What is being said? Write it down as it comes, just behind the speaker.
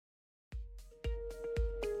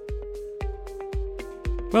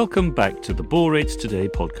Welcome back to the Borates Today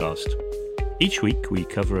podcast. Each week we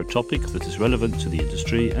cover a topic that is relevant to the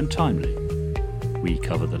industry and timely. We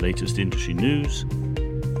cover the latest industry news,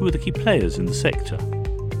 who are the key players in the sector,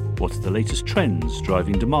 what are the latest trends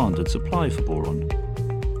driving demand and supply for boron,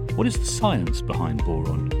 what is the science behind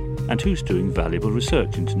boron, and who's doing valuable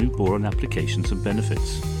research into new boron applications and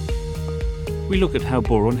benefits. We look at how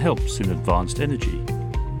boron helps in advanced energy,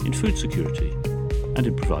 in food security, and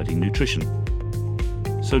in providing nutrition.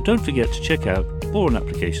 So don't forget to check out boron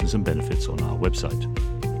applications and benefits on our website,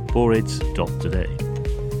 borates.today.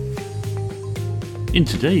 In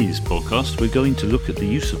today's podcast, we're going to look at the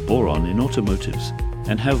use of boron in automotives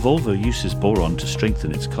and how Volvo uses boron to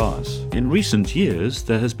strengthen its cars. In recent years,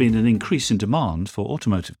 there has been an increase in demand for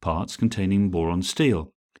automotive parts containing boron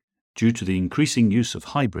steel, due to the increasing use of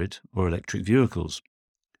hybrid or electric vehicles.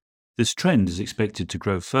 This trend is expected to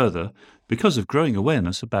grow further because of growing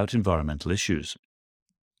awareness about environmental issues.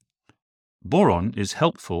 Boron is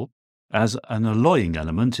helpful as an alloying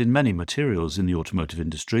element in many materials in the automotive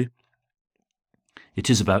industry. It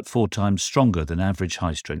is about 4 times stronger than average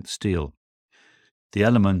high-strength steel. The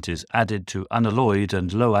element is added to unalloyed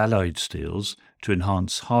and low-alloyed steels to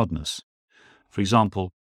enhance hardness. For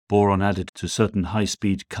example, boron added to certain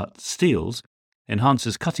high-speed cut steels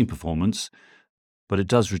enhances cutting performance, but it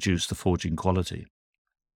does reduce the forging quality.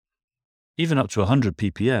 Even up to 100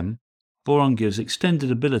 ppm, boron gives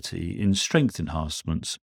extended ability in strength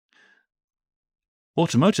enhancements.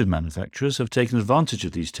 Automotive manufacturers have taken advantage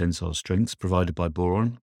of these tensile strengths provided by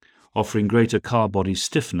boron, offering greater car body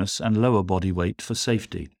stiffness and lower body weight for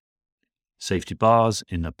safety. Safety bars,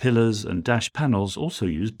 inner pillars, and dash panels also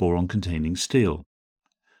use boron-containing steel.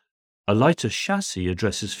 A lighter chassis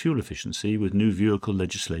addresses fuel efficiency with new vehicle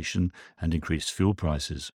legislation and increased fuel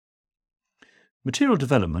prices. Material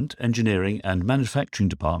development, engineering, and manufacturing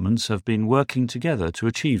departments have been working together to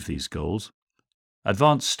achieve these goals.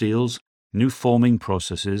 Advanced steels, new forming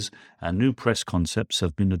processes, and new press concepts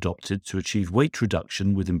have been adopted to achieve weight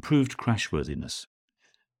reduction with improved crashworthiness.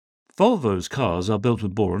 Volvo's cars are built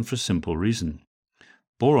with boron for a simple reason.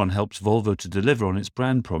 Boron helps Volvo to deliver on its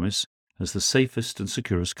brand promise as the safest and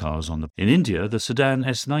securest cars on the planet. In India, the sedan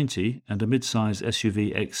S90 and a mid-size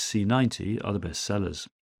SUV XC90 are the best sellers.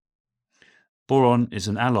 Boron is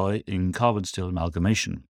an alloy in carbon steel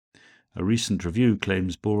amalgamation. A recent review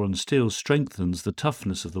claims boron steel strengthens the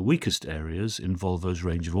toughness of the weakest areas in Volvo's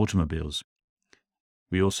range of automobiles.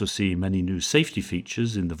 We also see many new safety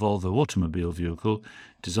features in the Volvo automobile vehicle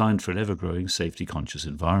designed for an ever-growing safety-conscious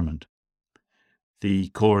environment. The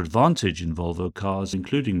core advantage in Volvo cars,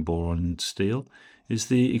 including boron steel, is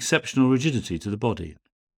the exceptional rigidity to the body.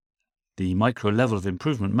 The micro level of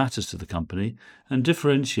improvement matters to the company and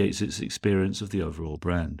differentiates its experience of the overall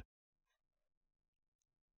brand.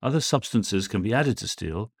 Other substances can be added to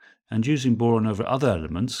steel, and using boron over other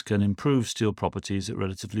elements can improve steel properties at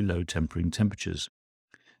relatively low tempering temperatures,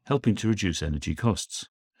 helping to reduce energy costs.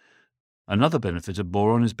 Another benefit of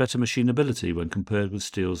boron is better machinability when compared with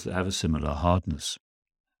steels that have a similar hardness.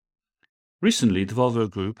 Recently, the Volvo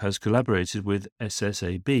Group has collaborated with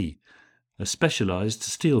SSAB, a specialized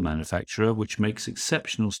steel manufacturer which makes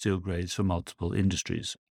exceptional steel grades for multiple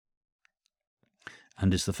industries,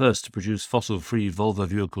 and is the first to produce fossil-free Volvo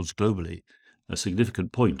vehicles globally, a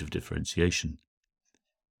significant point of differentiation.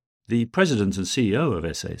 The president and CEO of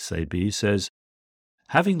SSAB says,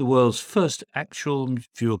 "Having the world's first actual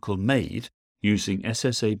vehicle made using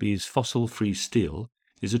SSAB's fossil-free steel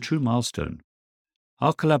is a true milestone.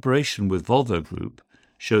 Our collaboration with Volvo Group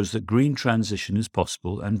shows that green transition is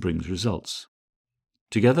possible and brings results.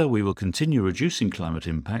 Together we will continue reducing climate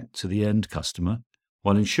impact to the end customer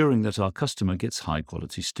while ensuring that our customer gets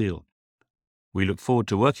high-quality steel. We look forward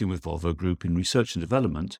to working with Volvo Group in research and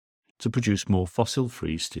development to produce more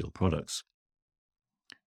fossil-free steel products."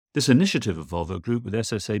 This initiative of Volvo Group with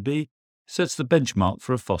SSAB sets the benchmark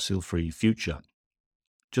for a fossil-free future.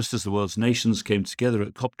 Just as the world's nations came together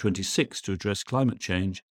at COP26 to address climate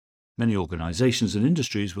change, many organizations and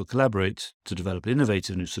industries will collaborate to develop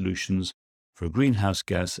innovative new solutions for a greenhouse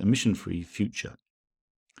gas emission-free future.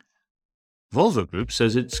 Volvo Group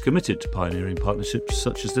says it's committed to pioneering partnerships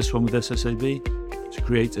such as this one with SSAB to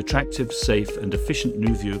create attractive, safe and efficient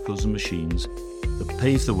new vehicles and machines that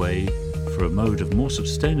pave the way for a mode of more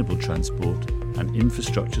sustainable transport and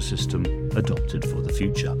infrastructure system adopted for the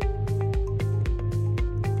future.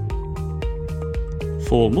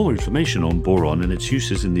 For more information on boron and its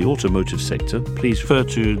uses in the automotive sector, please refer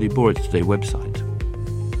to the Borates Today website.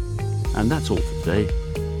 And that's all for today.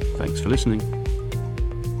 Thanks for listening.